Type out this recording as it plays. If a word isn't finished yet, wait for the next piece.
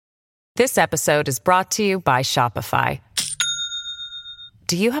This episode is brought to you by Shopify.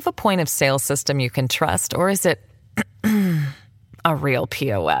 Do you have a point of sale system you can trust, or is it a real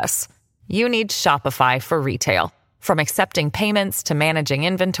POS? You need Shopify for retail. From accepting payments to managing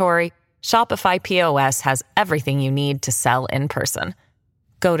inventory, Shopify POS has everything you need to sell in person.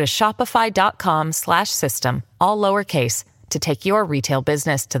 Go to shopify.com/system, all lowercase, to take your retail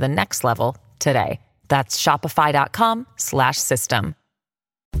business to the next level today. That's shopify.com/system.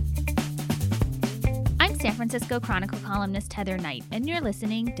 I'm San Francisco Chronicle columnist Heather Knight, and you're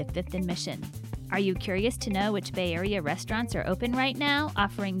listening to Fifth and Mission. Are you curious to know which Bay Area restaurants are open right now,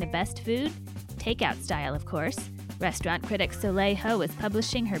 offering the best food? Takeout style, of course. Restaurant critic Soleil Ho is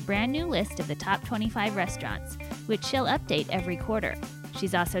publishing her brand new list of the top 25 restaurants, which she'll update every quarter.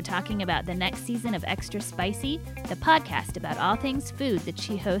 She's also talking about the next season of Extra Spicy, the podcast about all things food that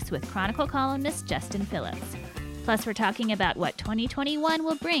she hosts with Chronicle columnist Justin Phillips. Plus, we're talking about what 2021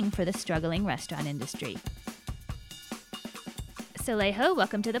 will bring for the struggling restaurant industry. Soleil Ho,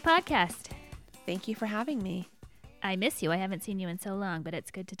 welcome to the podcast. Thank you for having me. I miss you. I haven't seen you in so long, but it's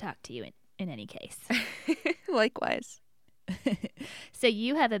good to talk to you in any case. Likewise. So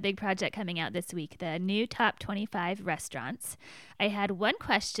you have a big project coming out this week, the new top 25 restaurants. I had one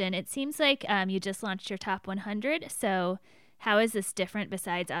question. It seems like you just launched your top 100. So how is this different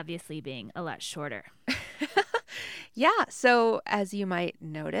besides obviously being a lot shorter? Yeah. So as you might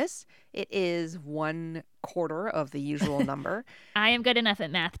notice, it is 1/4 of the usual number. I am good enough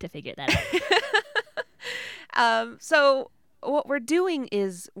at math to figure that out. So what we're doing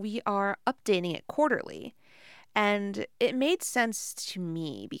is we are updating it quarterly. And it made sense to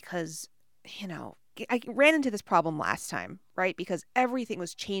me because, I ran into this problem last time, right? Because everything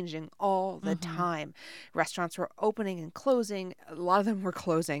was changing all the time. Restaurants were opening and closing. A lot of them were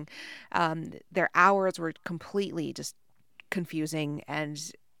closing. Their hours were completely just confusing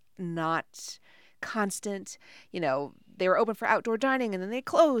and not constant. They were open for outdoor dining and then they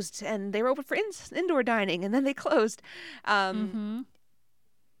closed, and they were open for indoor dining and then they closed. That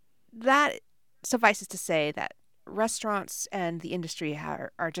suffices to say that restaurants and the industry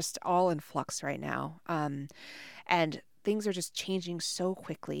are just all in flux right now. And things are just changing so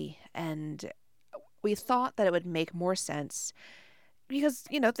quickly. And we thought that it would make more sense because,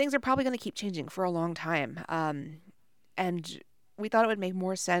 things are probably going to keep changing for a long time. And we thought it would make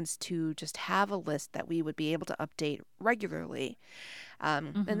more sense to just have a list that we would be able to update regularly.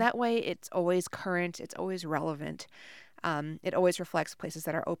 And that way it's always current, it's always relevant. It always reflects places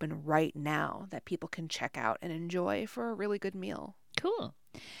that are open right now that people can check out and enjoy for a really good meal. Cool.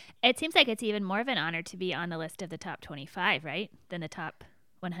 It seems like it's even more of an honor to be on the list of the top 25, right? Than the top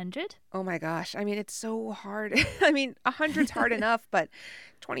 100? Oh my gosh. It's so hard. 100's hard enough, but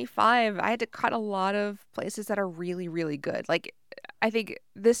 25, I had to cut a lot of places that are really, really good. I think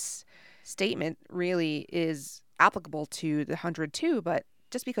this statement really is applicable to the 100 too, but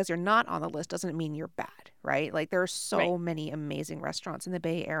just because you're not on the list doesn't mean you're bad, right? There are so many amazing restaurants in the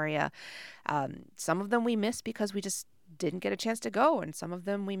Bay Area. Some of them we miss because we just didn't get a chance to go. And some of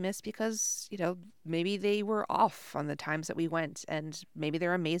them we miss because, maybe they were off on the times that we went. And maybe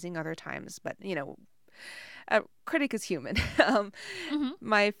they're amazing other times. But, a critic is human.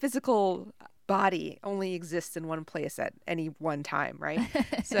 My physical body only exists in one place at any one time, right?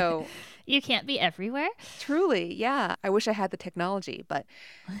 So you can't be everywhere. Truly, yeah. I wish I had the technology, but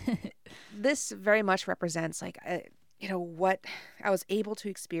this very much represents what I was able to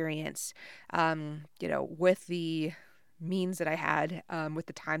experience, with the means that I had, with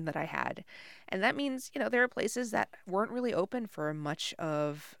the time that I had. And that means, there are places that weren't really open for much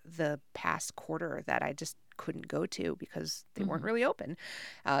of the past quarter that I just couldn't go to because they weren't really open.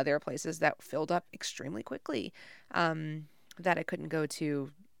 There are places that filled up extremely quickly that I couldn't go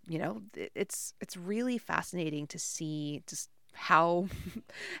to. It's really fascinating to see just how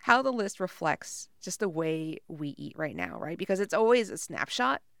the list reflects just the way we eat right now, right? Because it's always a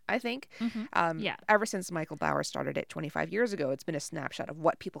snapshot, I think. Ever since Michael Bauer started it 25 years ago, it's been a snapshot of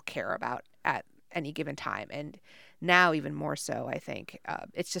what people care about at any given time. And now even more so, I think.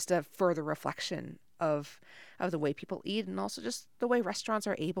 It's just a further reflection of the way people eat and also just the way restaurants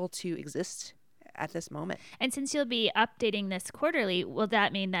are able to exist at this moment. And since you'll be updating this quarterly, will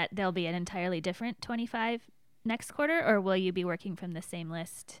that mean that there'll be an entirely different 25 next quarter, or will you be working from the same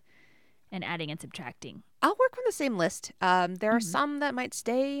list and adding and subtracting? I'll work from the same list. There are some that might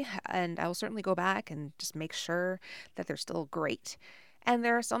stay, and I will certainly go back and just make sure that they're still great. And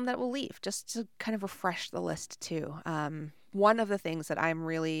there are some that will leave just to kind of refresh the list too. One of the things that I'm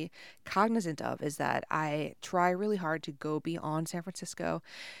really cognizant of is that I try really hard to go beyond San Francisco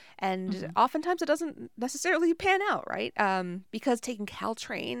And oftentimes it doesn't necessarily pan out, right? Because taking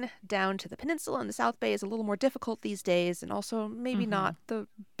Caltrain down to the peninsula and the South Bay is a little more difficult these days, and also maybe not the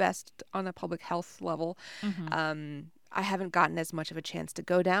best on a public health level. I haven't gotten as much of a chance to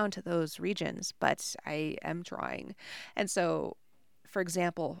go down to those regions, but I am trying. And so, for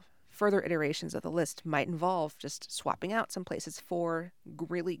example, further iterations of the list might involve just swapping out some places for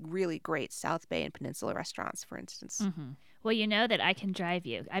really, really great South Bay and Peninsula restaurants, for instance. Well, you know that I can drive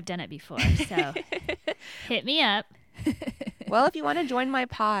you. I've done it before, so hit me up. Well, if you want to join my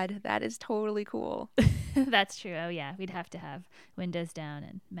pod, that is totally cool. That's true. Oh, yeah. We'd have to have windows down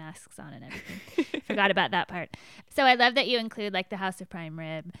and masks on and everything. Forgot about that part. So I love that you include like the House of Prime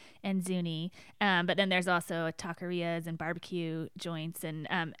Rib and Zuni. But then there's also taquerias and barbecue joints. And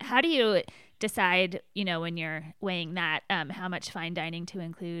how do you decide, when you're weighing that, how much fine dining to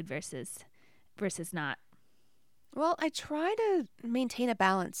include versus not? Well, I try to maintain a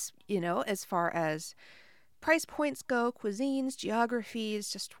balance, as far as price points go, cuisines, geographies,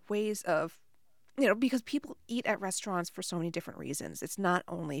 just ways of, because people eat at restaurants for so many different reasons. It's not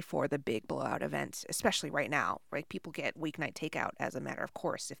only for the big blowout event, especially right now, right? People get weeknight takeout as a matter of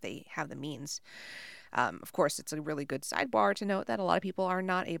course if they have the means. Of course, it's a really good sidebar to note that a lot of people are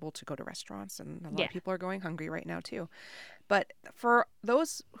not able to go to restaurants, and a lot of people are going hungry right now too. But for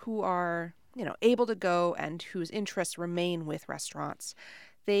those who are able to go and whose interests remain with restaurants,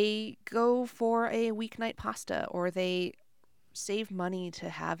 they go for a weeknight pasta, or they save money to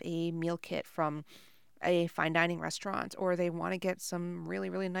have a meal kit from a fine dining restaurant, or they want to get some really,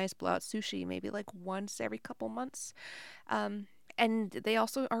 really nice blowout sushi, maybe like once every couple months. And they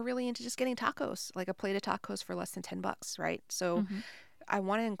also are really into just getting tacos, like a plate of tacos for less than $10, right? So I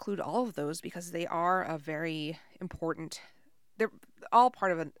want to include all of those because they are a very important, they're all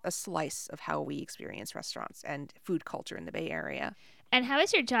part of a slice of how we experience restaurants and food culture in the Bay Area. And how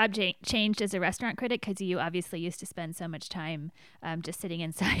has your job changed as a restaurant critic? Because you obviously used to spend so much time just sitting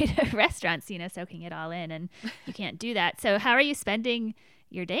inside of restaurants, soaking it all in, and you can't do that. So how are you spending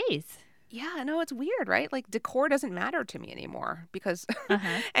your days? Yeah, no, it's weird, right? Like decor doesn't matter to me anymore because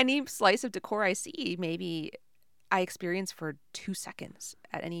any slice of decor I see, maybe I experience for 2 seconds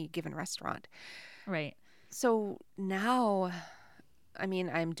at any given restaurant. Right. So now,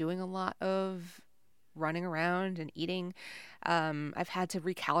 I'm doing a lot of running around and eating. I've had to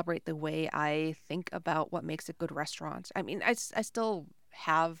recalibrate the way I think about what makes a good restaurant. I still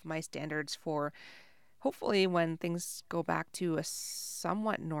have my standards for hopefully when things go back to a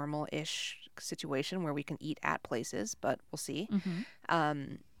somewhat normal-ish situation where we can eat at places, but we'll see.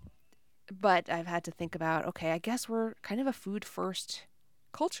 But I've had to think about, okay, I guess we're kind of a food-first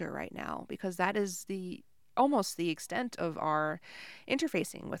culture right now because that is almost the extent of our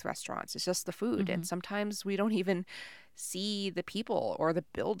interfacing with restaurants. It's just the food. And sometimes we don't even see the people or the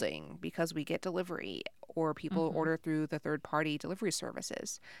building because we get delivery or people order through the third-party delivery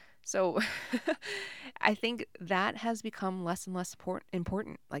services. So I think that has become less and less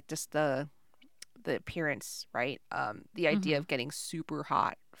important, like just the appearance, right? The idea of getting super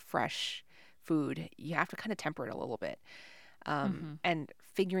hot, fresh food, you have to kind of temper it a little bit. And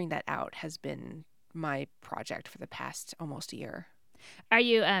figuring that out has been my project for the past almost a year. Are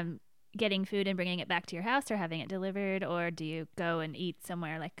you getting food and bringing it back to your house or having it delivered, or do you go and eat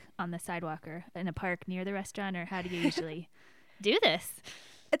somewhere like on the sidewalk or in a park near the restaurant, or how do you usually do this?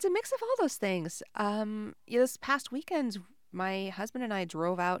 It's a mix of all those things. This past weekend, my husband and I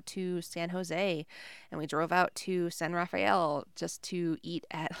drove out to San Jose and we drove out to San Rafael just to eat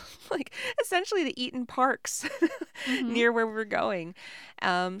at essentially to eat in parks near where we're going.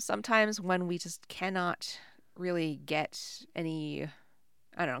 Sometimes when we just cannot really get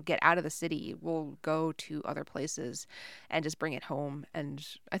out of the city, we'll go to other places and just bring it home. And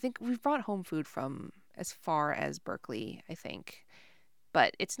I think we've brought home food from as far as Berkeley, I think.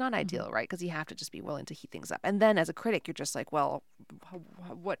 But it's not ideal, right? Because you have to just be willing to heat things up. And then as a critic, you're just like, well,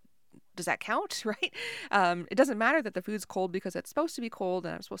 what does that count, right? It doesn't matter that the food's cold because it's supposed to be cold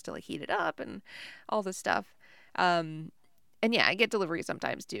and I'm supposed to heat it up and all this stuff. And yeah, I get delivery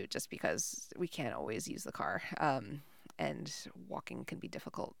sometimes too, just because we can't always use the car. And walking can be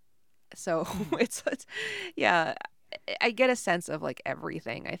difficult. So it's yeah, I get a sense of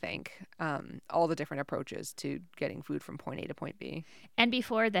everything, I think, all the different approaches to getting food from point A to point B. And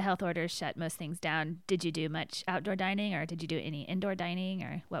before the health orders shut most things down, did you do much outdoor dining or did you do any indoor dining,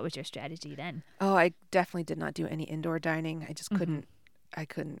 or what was your strategy then? Oh, I definitely did not do any indoor dining. I just couldn't. I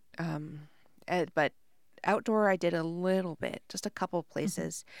couldn't. But outdoor, I did a little bit, just a couple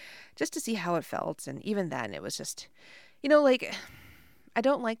places, just to see how it felt. And even then, it was just, I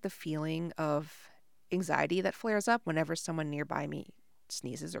don't like the feeling of anxiety that flares up whenever someone nearby me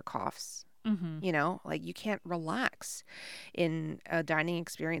sneezes or coughs. Mm-hmm. You know, like you can't relax in a dining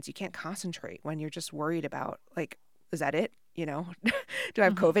experience. You can't concentrate when you're just worried about, like, is that it? You know, do I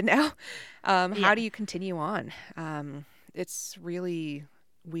have COVID now? How do you continue on? It's really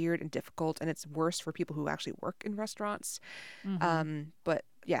weird and difficult, and it's worse for people who actually work in restaurants. But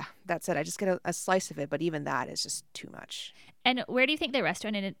yeah, that said, I just get a slice of it, but even that is just too much. And where do you think the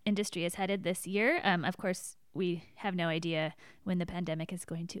restaurant industry is headed this year? Of course, we have no idea when the pandemic is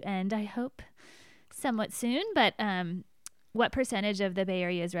going to end, I hope somewhat soon. But what percentage of the Bay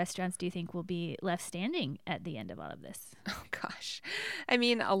Area's restaurants do you think will be left standing at the end of all of this? Oh, gosh. I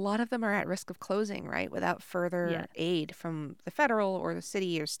mean, a lot of them are at risk of closing, right? Without further aid from the federal or the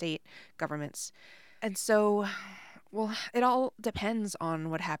city or state governments. And so, well, it all depends on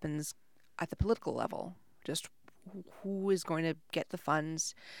what happens at the political level. Just who is going to get the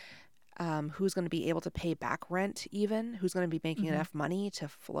funds, who's going to be able to pay back rent even, who's going to be making enough money to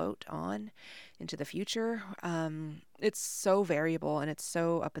float on into the future. It's so variable and it's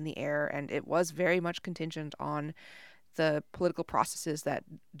so up in the air, and it was very much contingent on the political processes that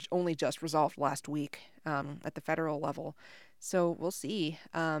only just resolved last week at the federal level. So we'll see.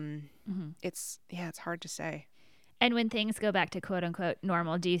 It's hard to say. And when things go back to quote unquote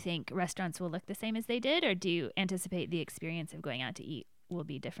normal, do you think restaurants will look the same as they did, or do you anticipate the experience of going out to eat will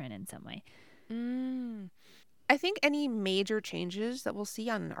be different in some way? I think any major changes that we'll see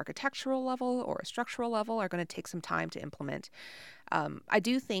on an architectural level or a structural level are going to take some time to implement. I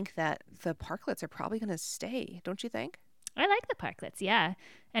do think that the parklets are probably going to stay, don't you think? I like the parklets, yeah.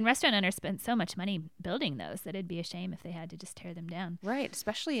 And restaurant owners spent so much money building those that it'd be a shame if they had to just tear them down. Right,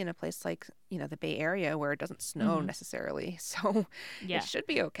 especially in a place like, the Bay Area where it doesn't snow necessarily. So it should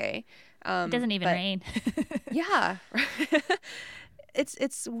be okay. It doesn't even rain. Yeah.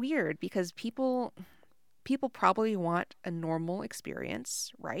 It's weird because people probably want a normal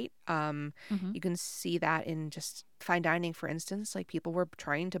experience, right? You can see that in just fine dining, for instance. Like, people were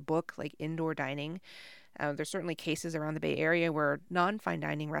trying to book like indoor dining. There's certainly cases around the Bay Area where non-fine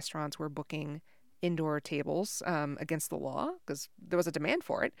dining restaurants were booking indoor tables against the law because there was a demand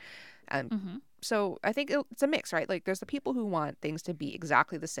for it. So I think it's a mix, right? Like, there's the people who want things to be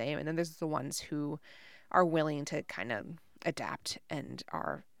exactly the same, and then there's the ones who are willing to kind of adapt and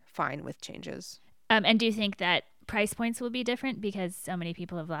are fine with changes. And do you think that price points will be different because so many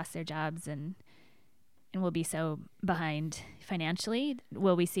people have lost their jobs and will be so behind financially?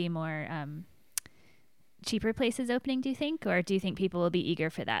 Will we see more cheaper places opening, do you think? Or do you think people will be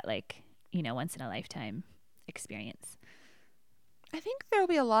eager for that, like, once in a lifetime experience? I think there'll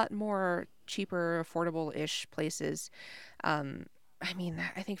be a lot more cheaper, affordable-ish places. I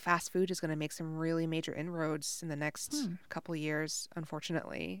think fast food is going to make some really major inroads in the next couple of years,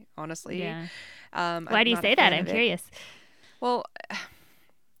 unfortunately, honestly. Yeah. Why do you say that? I'm curious. Well,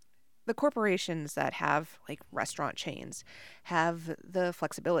 the corporations that have like restaurant chains have the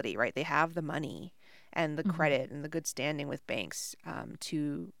flexibility, right? They have the money and the credit and the good standing with banks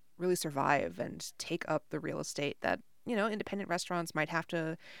to really survive and take up the real estate that, independent restaurants might have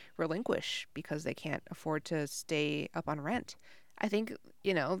to relinquish because they can't afford to stay up on rent. I think,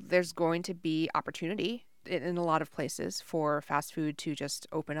 there's going to be opportunity in a lot of places for fast food to just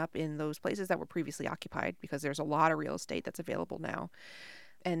open up in those places that were previously occupied because there's a lot of real estate that's available now.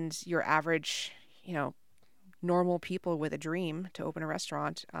 And your average, normal people with a dream to open a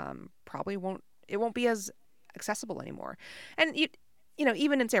restaurant probably won't be as accessible anymore. And,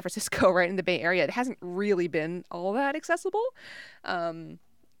 even in San Francisco, right, in the Bay Area, it hasn't really been all that accessible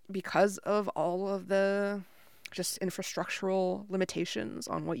because of all of the just infrastructural limitations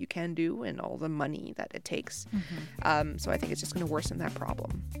on what you can do and all the money that it takes. So I think it's just going to worsen that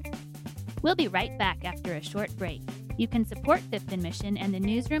problem. We'll be right back after a short break. You can support Fifth and Mission and the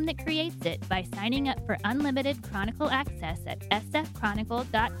newsroom that creates it by signing up for unlimited Chronicle access at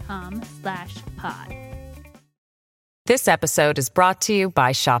sfchronicle.com/pod. This episode is brought to you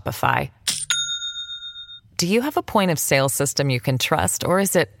by Shopify. Do you have a point of sale system you can trust, or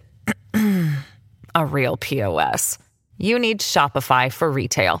is it a real POS? You need Shopify for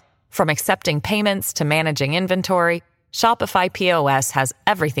retail. From accepting payments to managing inventory, Shopify POS has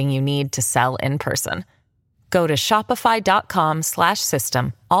everything you need to sell in person. Go to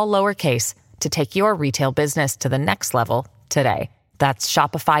shopify.com/system, all lowercase, to take your retail business to the next level today. That's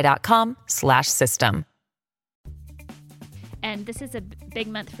shopify.com/system. And this is a big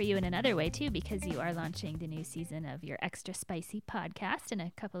month for you in another way, too, because you are launching the new season of your Extra Spicy podcast in a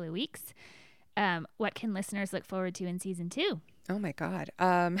couple of weeks. What can listeners look forward to in season 2? Oh, my God.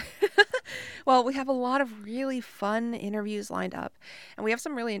 Well, we have a lot of really fun interviews lined up, and we have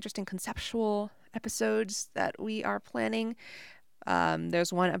some really interesting conceptual episodes that we are planning.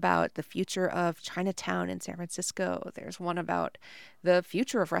 There's one about the future of Chinatown in San Francisco. There's one about the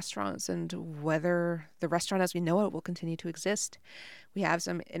future of restaurants and whether the restaurant as we know it will continue to exist. We have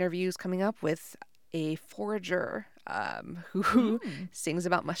some interviews coming up with a forager who sings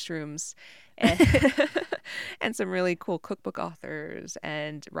about mushrooms and, and some really cool cookbook authors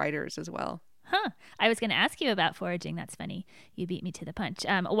and writers as well. Huh. I was going to ask you about foraging. That's funny. You beat me to the punch.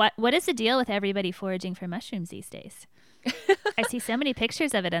 What is the deal with everybody foraging for mushrooms these days? I see so many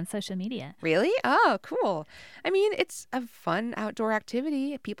pictures of it on social media. Really? Oh, cool. I mean, it's a fun outdoor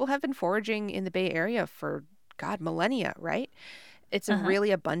activity. People have been foraging in the Bay Area for, millennia, right? It's a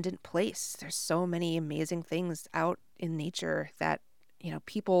really abundant place. There's so many amazing things out in nature that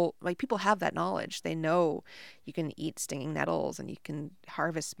people have that knowledge. They know you can eat stinging nettles and you can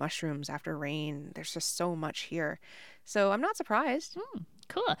harvest mushrooms after rain. There's just so much here. So I'm not surprised.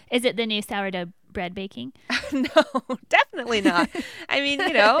 Cool. Is it the new sourdough bread baking? No, definitely not. I mean,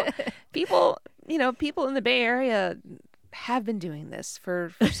 people in the Bay Area have been doing this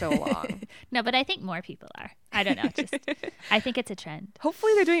for so long. No, but I think more people are. I don't know. I think it's a trend.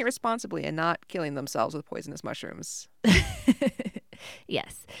 Hopefully they're doing it responsibly and not killing themselves with poisonous mushrooms.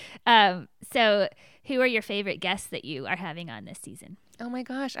 Yes. So who are your favorite guests that you are having on this season? Oh my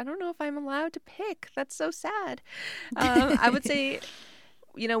gosh, I don't know if I'm allowed to pick. That's so sad. I would say,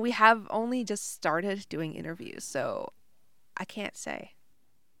 we have only just started doing interviews, so I can't say.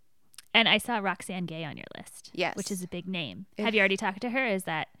 And I saw Roxane Gay on your list. Yes. Which is a big name. Have you already talked to her? Or is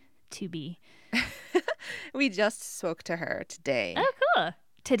that to be? We just spoke to her today. Oh, cool.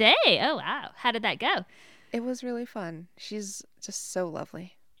 Today? Oh, wow. How did that go? It was really fun. She's just so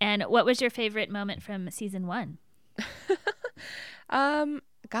lovely. And what was your favorite moment from season 1?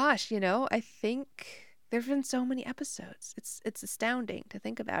 Gosh, I think there have been so many episodes. It's astounding to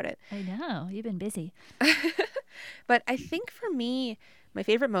think about it. I know. You've been busy. But I think for me, my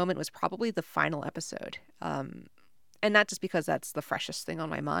favorite moment was probably the final episode. And not just because that's the freshest thing on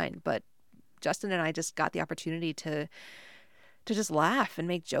my mind, but Justin and I just got the opportunity to just laugh and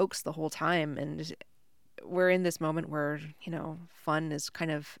make jokes the whole time. And we're in this moment where, fun is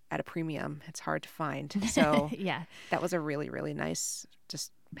kind of at a premium. It's hard to find. So yeah, that was a really, really nice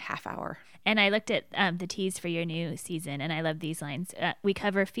just half hour. And I looked at the tease for your new season, and I love these lines. We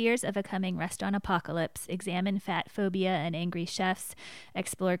cover fears of a coming restaurant apocalypse, examine fat phobia and angry chefs,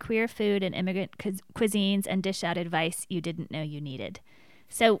 explore queer food and immigrant cuisines, and dish out advice you didn't know you needed.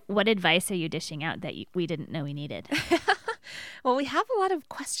 So what advice are you dishing out that we didn't know we needed? Well, we have a lot of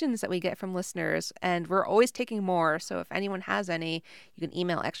questions that we get from listeners, and we're always taking more. So if anyone has any, you can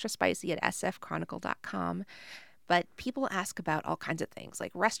email extraspicy@sfchronicle.com. But people ask about all kinds of things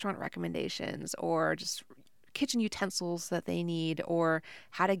like restaurant recommendations or just kitchen utensils that they need or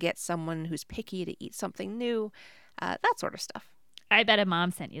how to get someone who's picky to eat something new, that sort of stuff. I bet a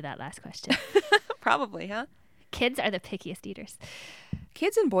mom sent you that last question. Probably, huh? Kids are the pickiest eaters.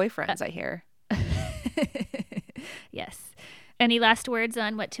 Kids and boyfriends, I hear. Yes. Any last words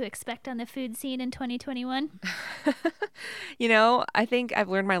on what to expect on the food scene in 2021? I think I've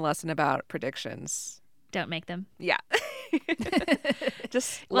learned my lesson about predictions. Don't make them. Yeah.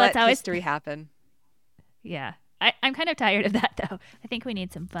 Just let history happen. Yeah. I'm kind of tired of that, though. I think we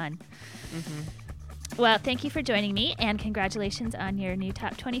need some fun. Mm-hmm. Well, thank you for joining me, and congratulations on your new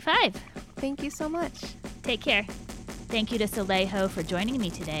Top 25. Thank you so much. Take care. Thank you to Soleil Ho for joining me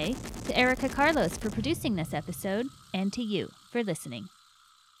today, to Erica Carlos for producing this episode, and to you for listening.